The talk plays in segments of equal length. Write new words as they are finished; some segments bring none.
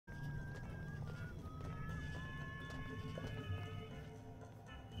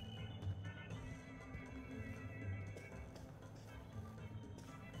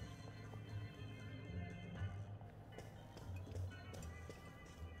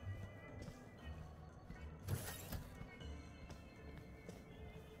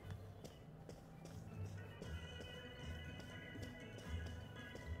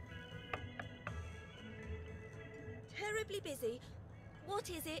terribly busy. What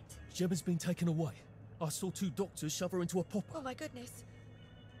is it? Gemma's been taken away. I saw 2 doctors shove her into a popper. Oh my goodness.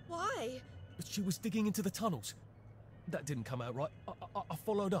 Why? But she was digging into the tunnels. That didn't come out right. I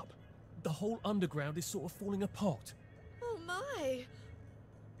followed up. The whole underground is sort of falling apart. Oh my.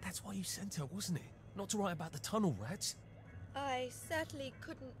 That's why you sent her, wasn't it? Not to write about the tunnel rats. I certainly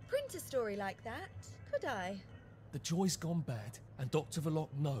couldn't print a story like that, could I? The joy's gone bad, and Dr. Verloc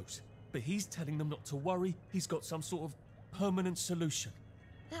knows. But he's telling them not to worry. He's got some sort of permanent solution.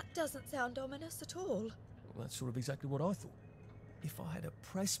 That doesn't sound ominous at all. Well, that's sort of exactly what I thought. If I had a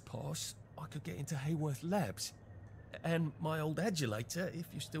press pass, I could get into Haworth Labs. And my old adulator, if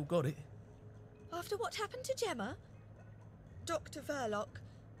you still got it. After what happened to Gemma? Dr. Verloc,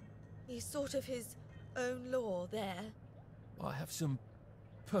 he's sort of his own law there. I have some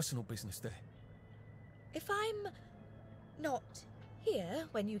personal business there. If I'm not here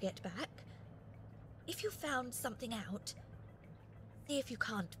when you get back, if you found something out, see if you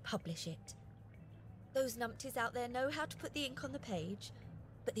can't publish it. Those numpties out there know how to put the ink on the page,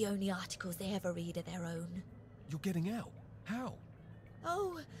 but the only articles they ever read are their own. You're getting out? How?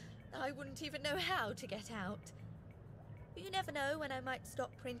 Oh, I wouldn't even know how to get out. But you never know when I might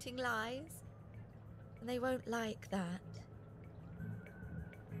stop printing lies. And they won't like that.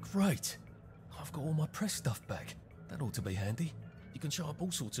 Great. I've got all my press stuff back. That ought to be handy. You can show up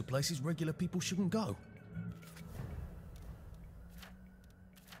all sorts of places regular people shouldn't go.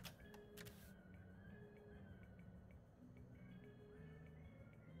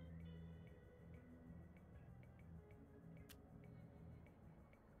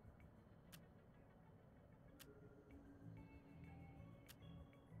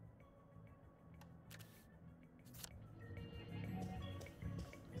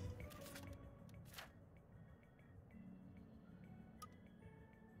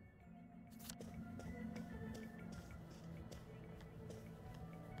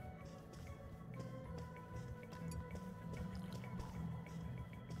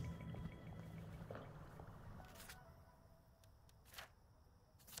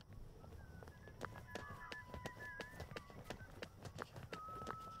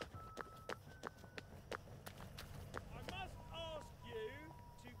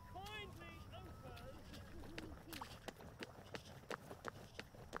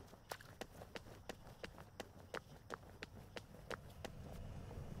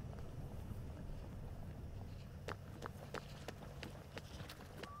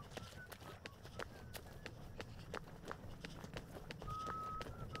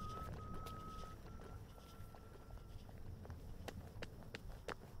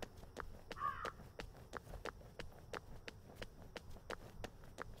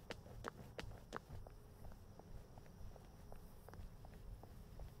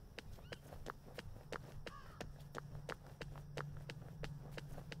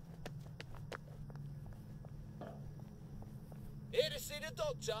 Here to see the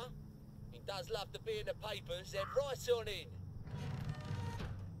doctor? He does love to be in the papers, then right on in.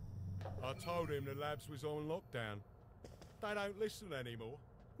 I told him the labs was on lockdown. They don't listen anymore.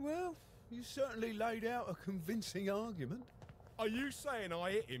 Well, you certainly laid out a convincing argument. Are you saying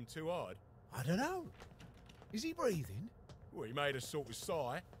I hit him too hard? I don't know. Is he breathing? Well, he made a sort of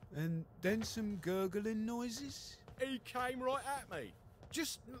sigh. And then some gurgling noises? He came right at me.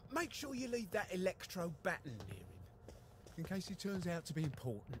 Just make sure you leave that electro baton near him, in case he turns out to be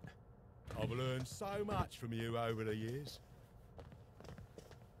important. I've learned so much from you over the years.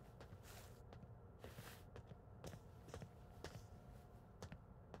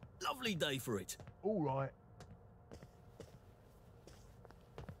 Lovely day for it. All right.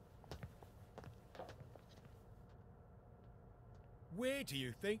 Where do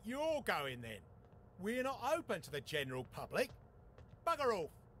you think you're going then? We're not open to the general public. Bugger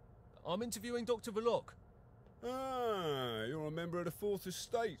off. I'm interviewing Dr. Verloc. Ah, you're a member of the Fourth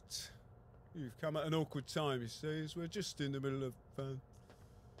Estate. You've come at an awkward time, you see, as we're just in the middle of...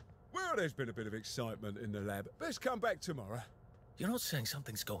 Well, there's been a bit of excitement in the lab. Best come back tomorrow. You're not saying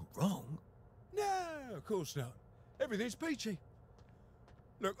something's gone wrong? No, of course not. Everything's peachy.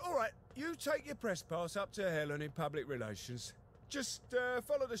 Look, all right, you take your press pass up to Helen in public relations. Just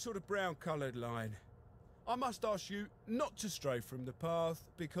follow the sort of brown-coloured line. I must ask you not to stray from the path,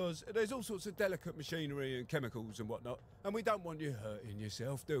 because there's all sorts of delicate machinery and chemicals and whatnot, and we don't want you hurting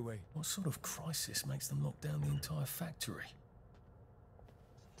yourself, do we? What sort of crisis makes them lock down the entire factory?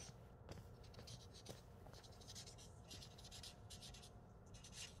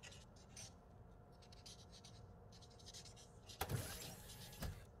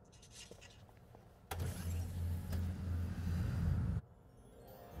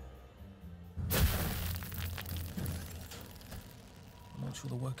 I'm sure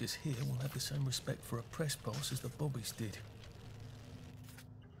the workers here will have the same respect for a press pass as the bobbies did.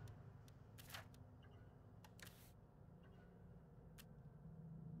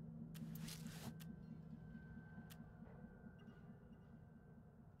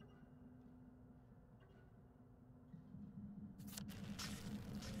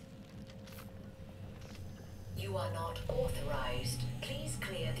 You are not authorized. Please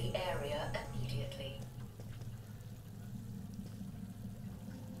clear the area immediately.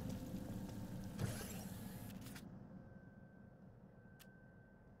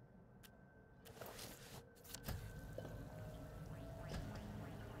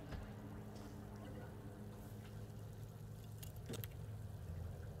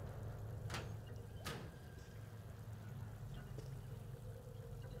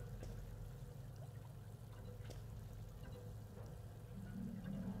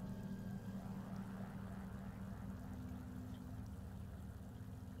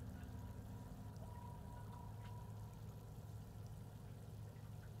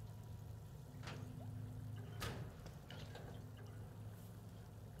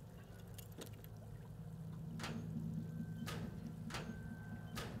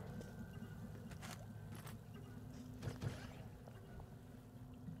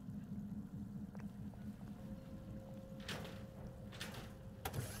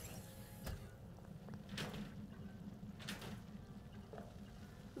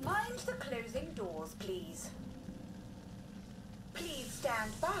 Mind the closing doors, please. Please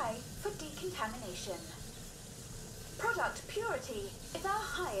stand by for decontamination. Product purity is our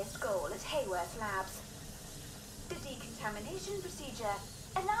highest goal at Haworth Labs. The decontamination procedure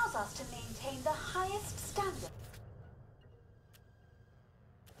allows us to maintain the highest standard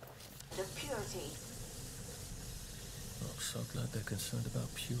of purity. I'm so glad they're concerned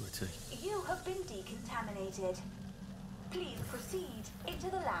about purity. You have been decontaminated. Please proceed into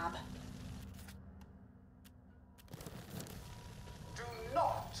the lab. Do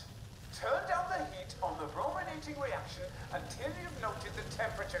not turn down the heat on the brominating reaction until you've noted the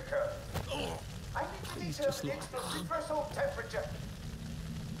temperature curve. I need to Please, determine just the look. explosive threshold temperature.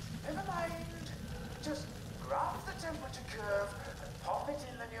 Never mind. Just graph the temperature curve and pop it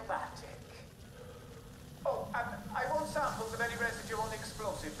in the pneumatic. Oh, and I want samples of any residual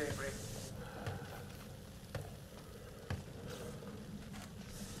explosive debris.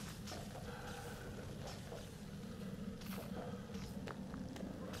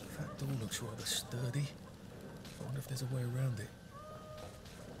 That door looks rather sturdy. I wonder if there's a way around it.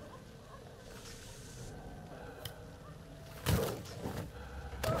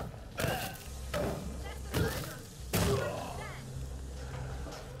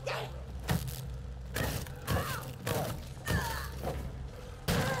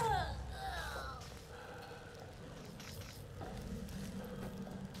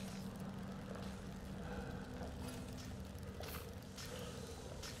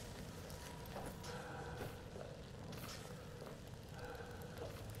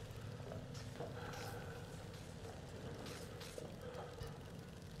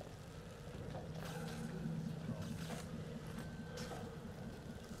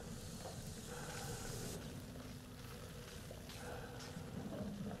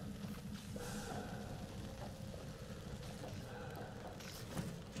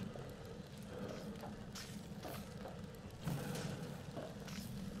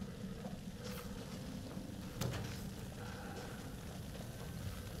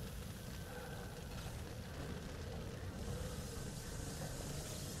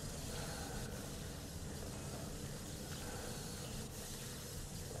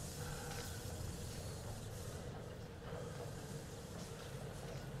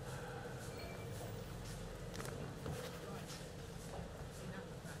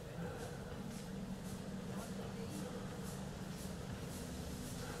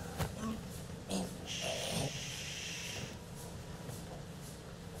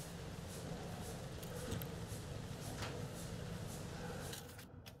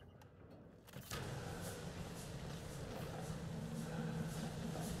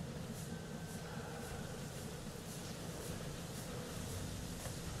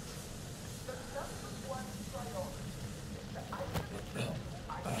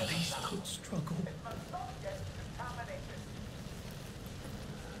 These could struggle.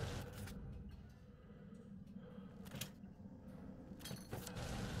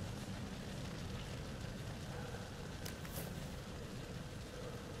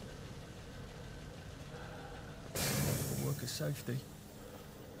 Worker safety.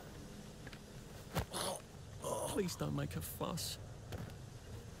 Please don't make a fuss.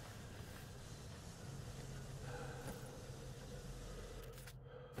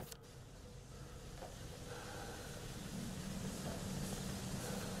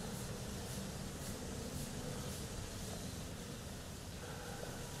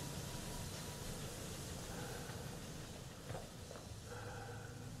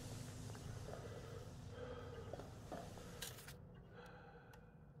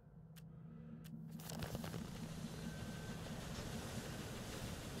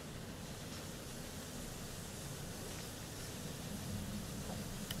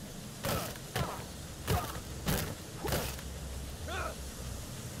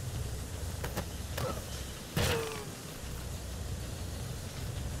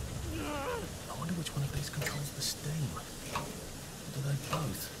 they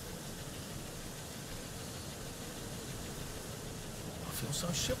both? I feel so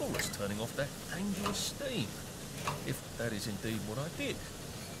chivalrous turning off that dangerous steam. If that is indeed what I did.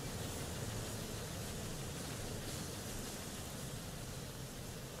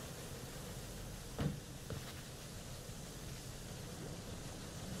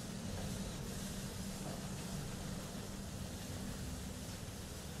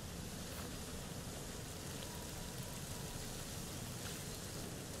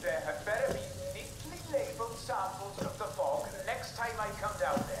 There had better be neatly labelled samples of the fog next time I come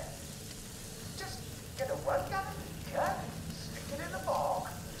down there. Just get a 1 gallon beaker, stick it in the bog,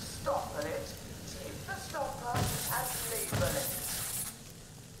 stopper it, take the stopper and label it.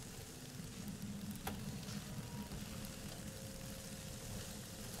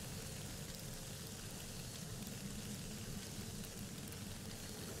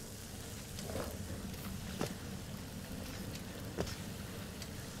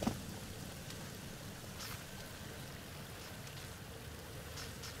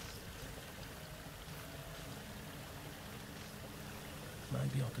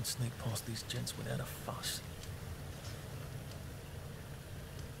 Maybe I can sneak past these gents without a fuss.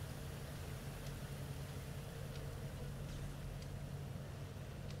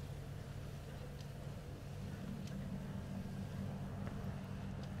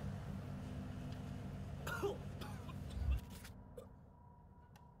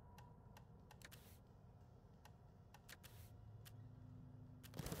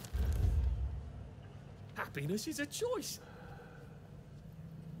 Happiness is a choice.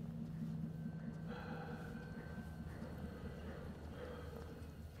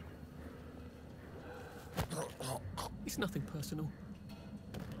 It's nothing personal.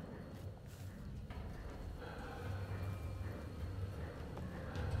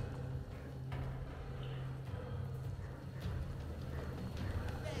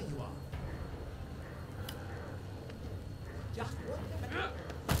 There you are. Just what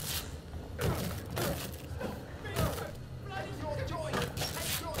blood is your joy.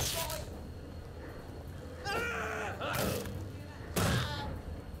 Take your side.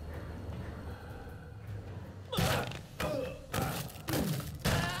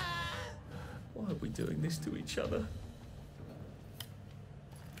 Why are we doing this to each other?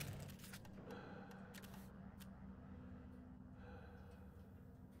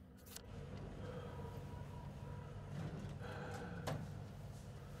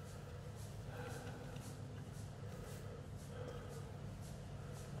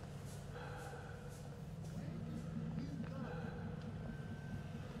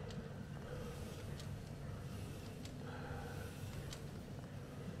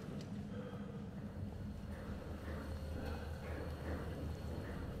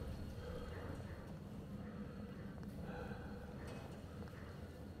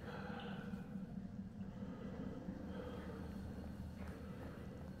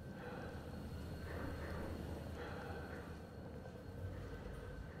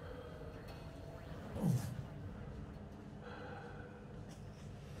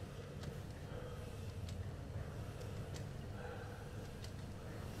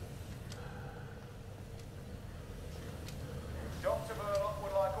 Dr. Verloc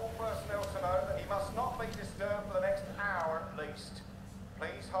would like all personnel to know that he must not be disturbed for the next hour at least.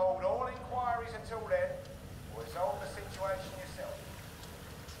 Please hold all inquiries until then, or resolve the situation yourself.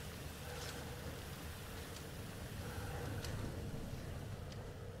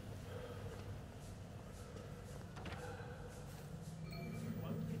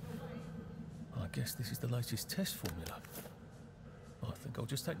 I guess this is the latest test formula. I think I'll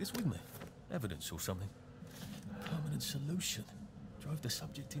just take this with me. Evidence or something. Permanent solution. Drove the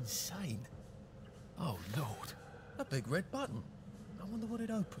subject insane. Oh, Lord. A big red button. I wonder what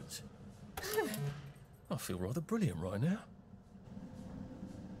it opens. I feel rather brilliant right now.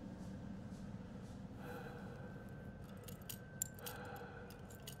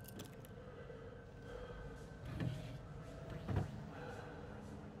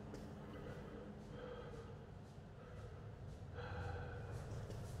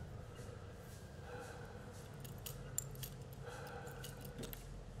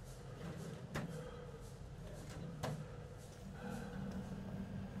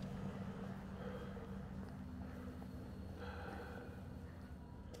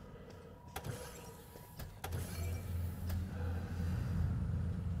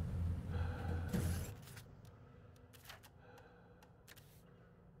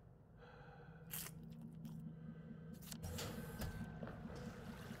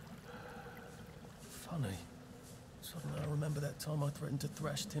 Funny. Suddenly I remember that time I threatened to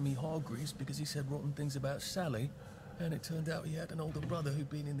thrash Timmy Hargreaves because he said rotten things about Sally, And it turned out he had an older brother who'd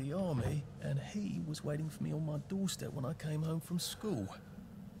been in the army, and he was waiting for me on my doorstep when I came home from school.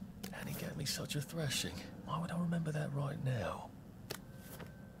 And he gave me such a thrashing. Why would I remember that right now?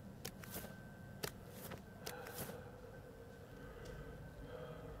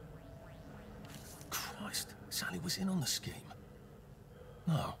 Christ, Sally was in on the scheme.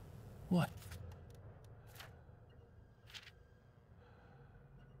 No. What?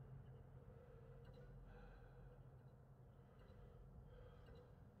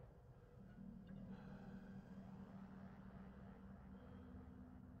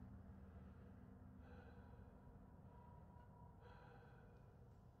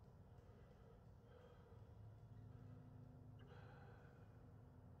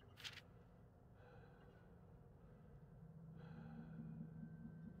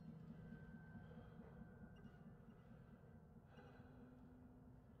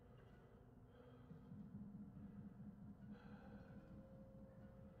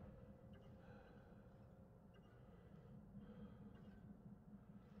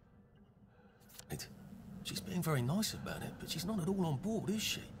 She's being very nice about it, but she's not at all on board, is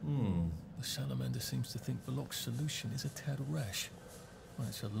she? The salamander seems to think Verloc's solution is a tad rash. Well,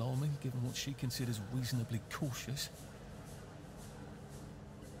 it's alarming, given what she considers reasonably cautious.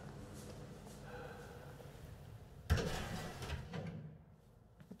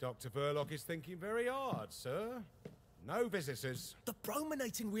 Dr. Verloc is thinking very hard, sir. No visitors. The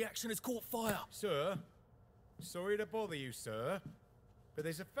brominating reaction has caught fire! Sir, sorry to bother you, sir, but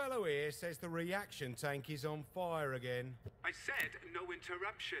there's a fellow here says the reaction tank is on fire again. I said no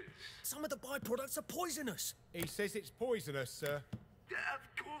interruptions. Some of the byproducts are poisonous! He says it's poisonous, sir.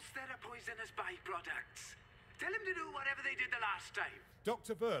 Of course there are poisonous byproducts. Tell him to do whatever they did the last time.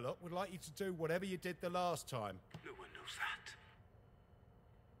 Dr. Verloc would like you to do whatever you did the last time. No one knows that.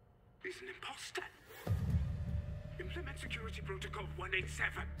 He's an imposter. Implement security protocol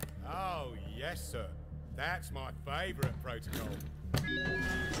 187. Oh, yes, sir. That's my favourite protocol.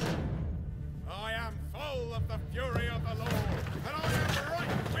 I am full of the fury of the Lord, and I am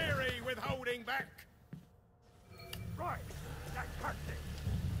right weary with holding back. Right, that cuts it.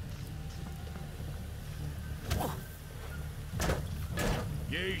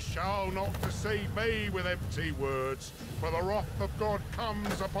 Ye shall not deceive me with empty words, for the wrath of God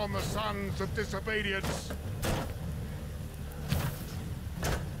comes upon the sons of disobedience.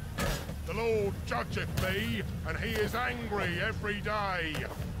 The Lord judgeth me, and he is angry every day.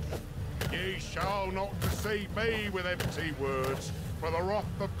 Ye shall not deceive me with empty words, for the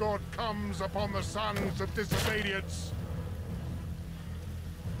wrath of God comes upon the sons of disobedience.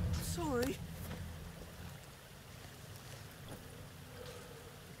 Sorry.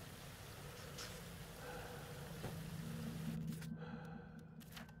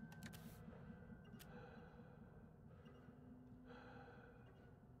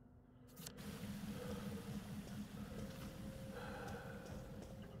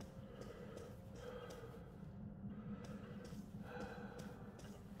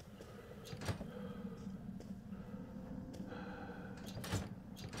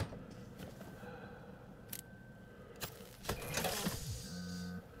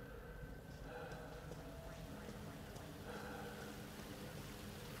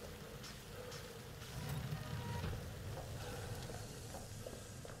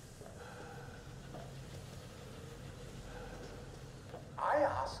 I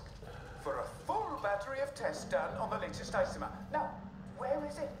asked for a full battery of tests done on the latest isomer. Now, where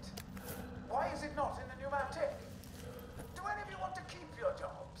is it? Why is it not in the pneumatic? Do any of you want to keep your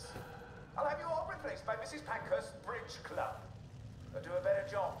jobs? I'll have you all replaced by Mrs. Pankhurst's Bridge Club. They'll do a better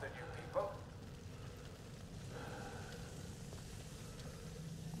job than you people.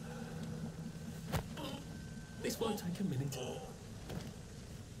 This won't take a minute.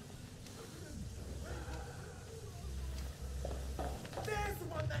 There's the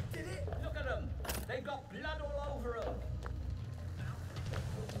one that did it! Look at them! They've got blood all over them!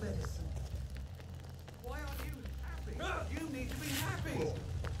 Medicine. Why aren't you happy? You need to be happy!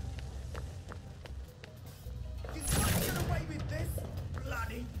 You can't get away with this!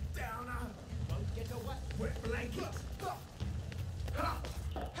 Bloody downer! You won't get away! Wet blanket!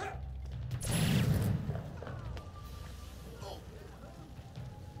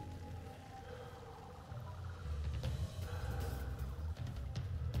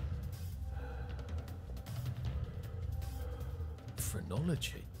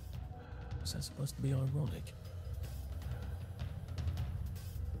 Phrenology? Is that supposed to be ironic?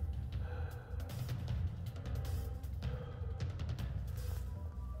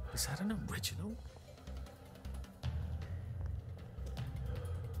 Is that an original?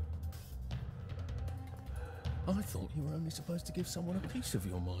 I I thought you were only supposed to give someone a piece of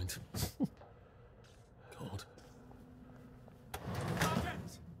your mind. God.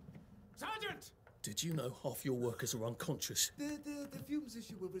 Sergeant! Sergeant! Did you know half your workers are unconscious? The fumes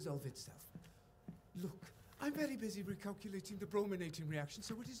issue will resolve itself. Look, I'm very busy recalculating the brominating reaction,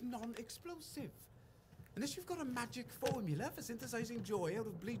 so it is non-explosive. Unless you've got a magic formula for synthesizing joy out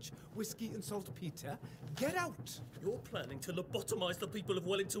of bleach, whiskey, and saltpeter, get out! You're planning to lobotomize the people of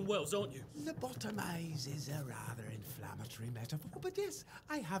Wellington Wells, aren't you? Lobotomize is a rather inflammatory metaphor, but yes,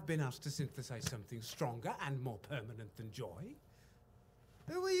 I have been asked to synthesize something stronger and more permanent than joy.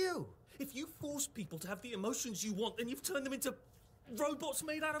 Who are you? If you force people to have the emotions you want, then you've turned them into robots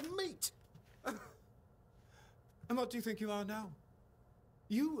made out of meat. And what do you think you are now?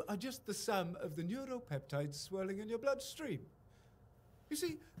 You are just the sum of the neuropeptides swirling in your bloodstream. You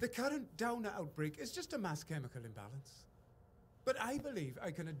see, the current downer outbreak is just a mass chemical imbalance. But I believe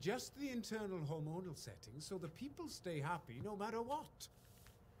I can adjust the internal hormonal settings so the people stay happy no matter what.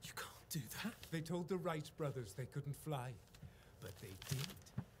 You can't do that. They told the Wright brothers they couldn't fly, but they did.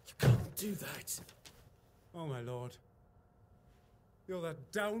 You can't do that. Oh, my lord. You're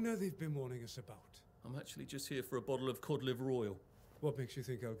that downer they've been warning us about. I'm actually just here for a bottle of cod liver oil. What makes you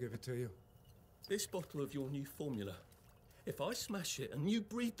think I'll give it to you? This bottle of your new formula. If I smash it and you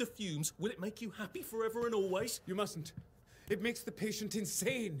breathe the fumes, will it make you happy forever and always? You mustn't. It makes the patient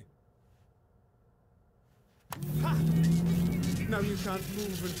insane. Ha! Now you can't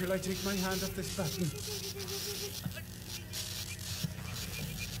move until I take my hand off this button.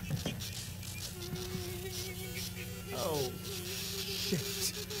 Oh, shit.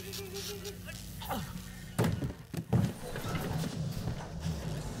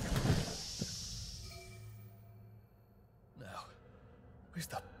 Now, where's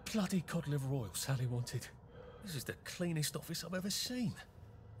the bloody cod liver oil Sally wanted? This is the cleanest office I've ever seen.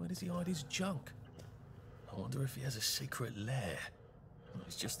 Where does he hide his junk? I wonder if he has a secret lair. Well,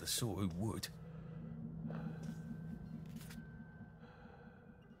 he's just the sort who would.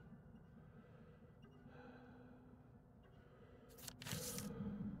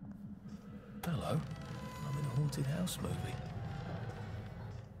 Hello. I'm in a haunted house movie.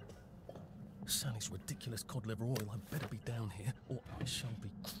 Sally's ridiculous cod liver oil had better be down here, or I shall be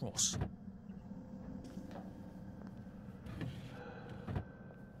cross.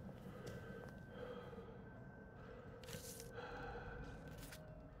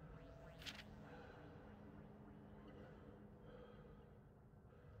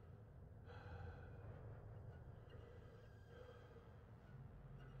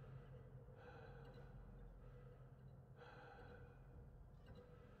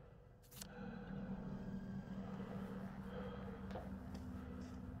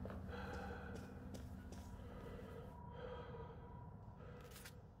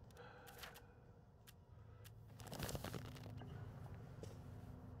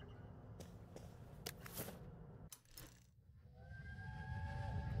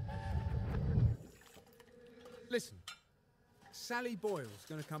 Listen, Sally Boyle's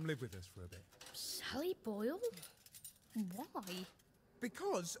gonna come live with us for a bit. Sally Boyle? Why?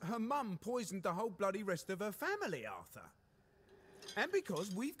 Because her mum poisoned the whole bloody rest of her family, Arthur. And because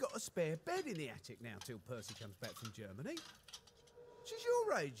we've got a spare bed in the attic now till Percy comes back from Germany. She's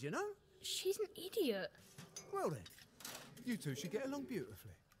your age, you know? She's an idiot. Well then, you two should get along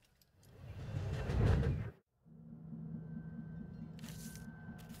beautifully.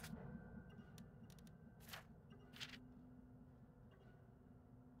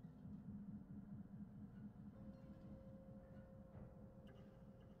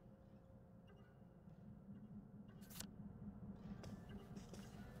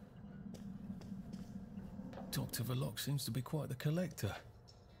 Dr. Verloc seems to be quite the collector.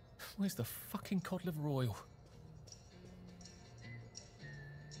 Where's the fucking cod liver oil?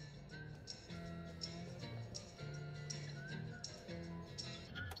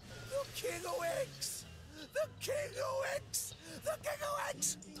 The King of X! The King of X! The King of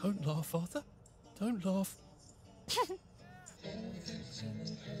X! Don't laugh, Arthur. Don't laugh.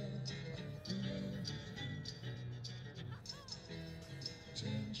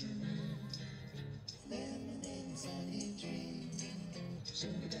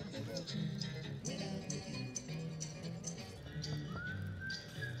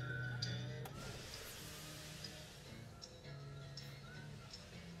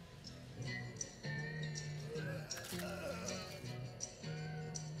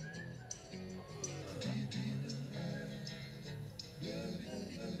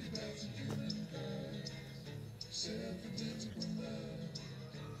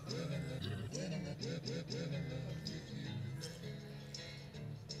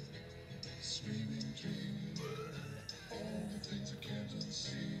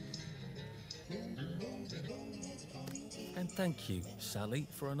 And thank you, Sally,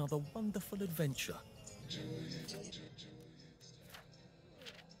 for another wonderful adventure.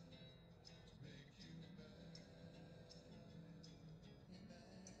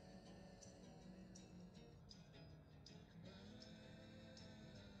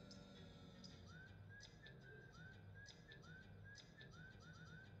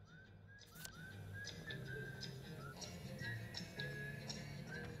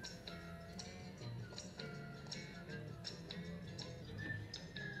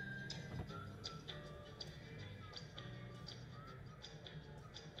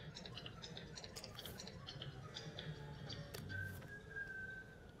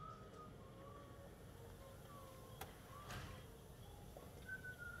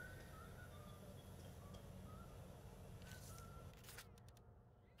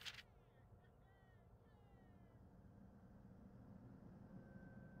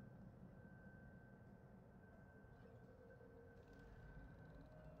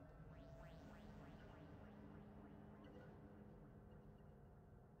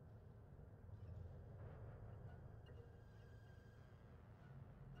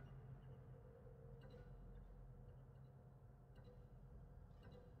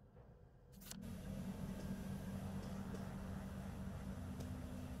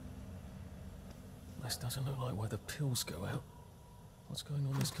 This doesn't look like where the pills go out. What's going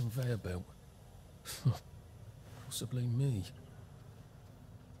on this conveyor belt? Possibly me.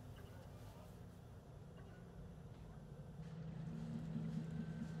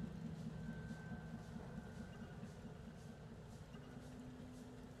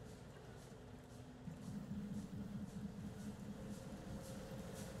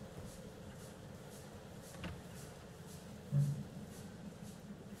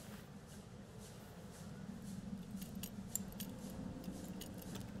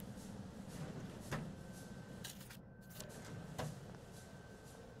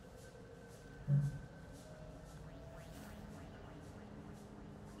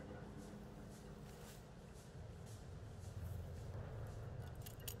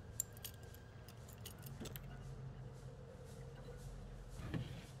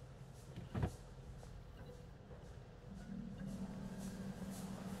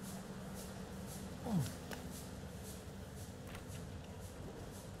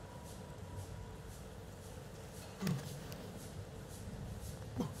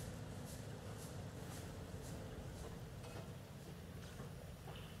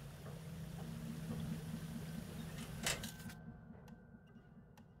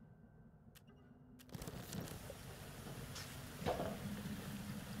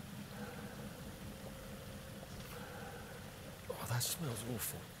 That smells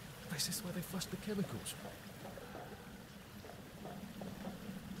awful. This is where they flush the chemicals.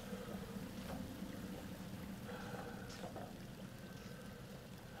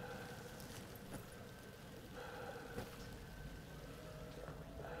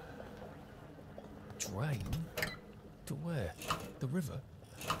 Drain? To where? The river?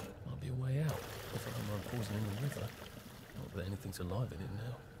 Might be a way out. If I don't mind pausing in the river. Not that anything's alive in it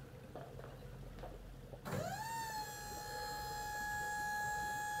now.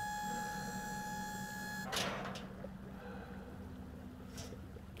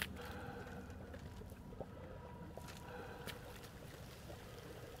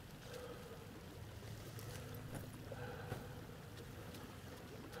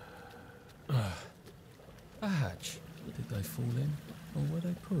 A hatch. Did they fall in? Or were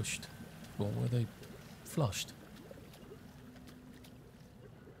they pushed? Or were they flushed?